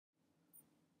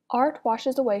Art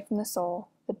washes away from the soul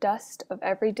the dust of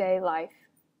everyday life.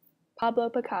 Pablo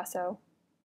Picasso.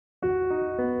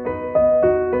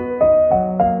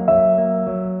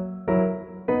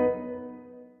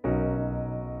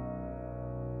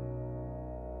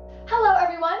 Hello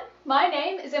everyone, my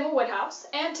name is Emma Woodhouse,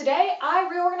 and today I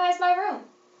reorganized my room.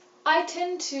 I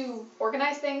tend to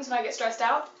organize things when I get stressed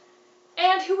out,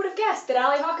 and who would have guessed that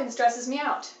Allie Hawkins stresses me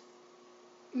out?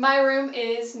 My room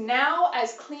is now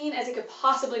as clean as it could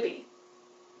possibly be.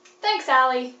 Thanks,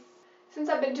 Allie! Since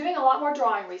I've been doing a lot more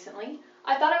drawing recently,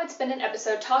 I thought I would spend an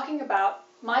episode talking about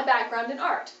my background in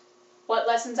art, what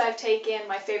lessons I've taken,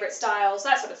 my favorite styles,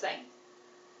 that sort of thing.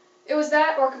 It was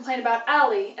that or complain about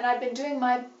Allie, and I've been doing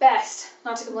my best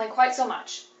not to complain quite so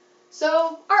much.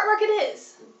 So, artwork it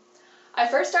is! I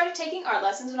first started taking art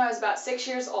lessons when I was about 6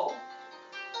 years old.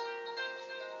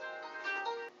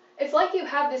 It's like you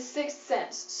have this sixth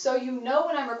sense, so you know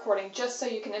when I'm recording just so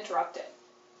you can interrupt it.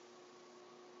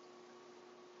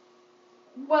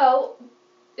 Well,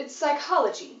 it's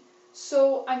psychology,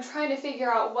 so I'm trying to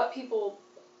figure out what people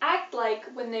act like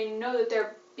when they know that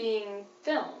they're being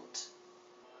filmed.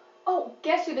 Oh,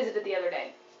 guess who visited the other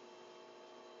day?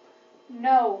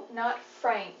 No, not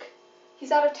Frank.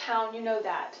 He's out of town, you know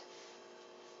that.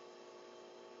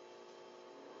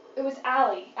 It was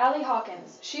Allie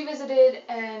Hawkins. She visited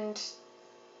and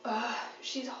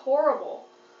she's horrible.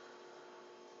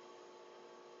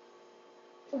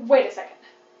 Wait a second.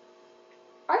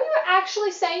 Are you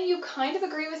actually saying you kind of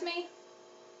agree with me?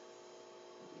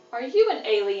 Are you an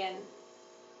alien?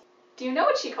 Do you know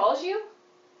what she calls you?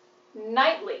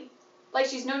 Nightly. Like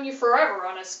she's known you forever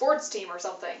on a sports team or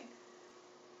something.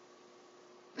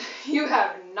 You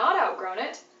have not outgrown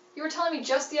it. You were telling me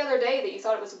just the other day that you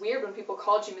thought it was weird when people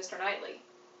called you Mr. Knightley.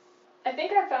 I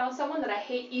think I found someone that I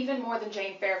hate even more than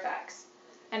Jane Fairfax.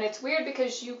 And it's weird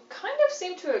because you kind of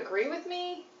seem to agree with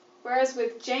me, whereas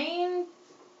with Jane,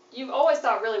 you've always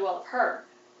thought really well of her.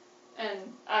 And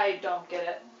I don't get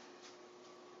it.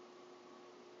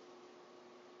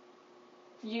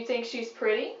 You think she's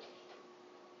pretty?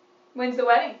 When's the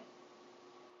wedding?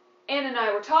 Anne and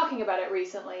I were talking about it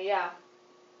recently, yeah.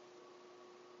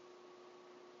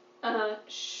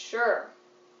 Sure.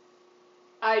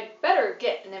 I'd better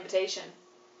get an invitation.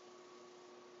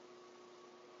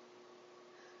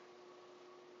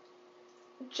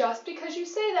 Just because you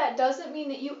say that doesn't mean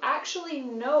that you actually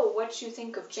know what you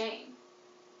think of Jane.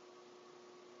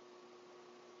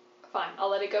 Fine, I'll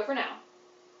let it go for now.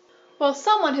 Well,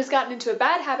 someone has gotten into a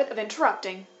bad habit of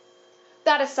interrupting.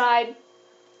 That aside,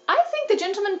 I think the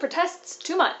gentleman protests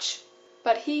too much.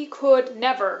 But he could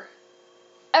never,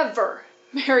 ever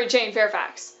marry Jane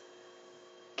Fairfax.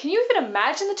 Can you even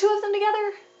imagine the two of them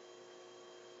together?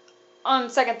 On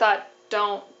second thought,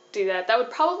 don't do that. That would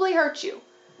probably hurt you.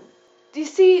 You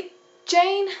see,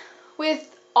 Jane,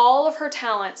 with all of her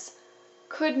talents,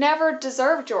 could never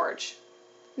deserve George.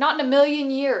 Not in a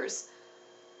million years.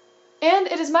 And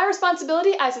it is my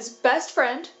responsibility as his best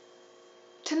friend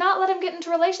to not let him get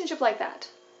into a relationship like that.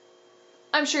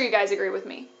 I'm sure you guys agree with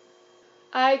me.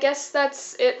 I guess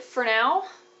that's it for now.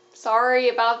 Sorry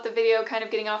about the video kind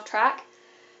of getting off track.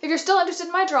 If you're still interested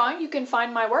in my drawing, you can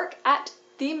find my work at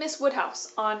the Miss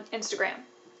Woodhouse on Instagram.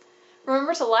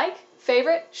 Remember to like,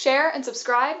 favorite, share, and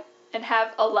subscribe, and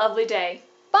have a lovely day.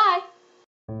 Bye!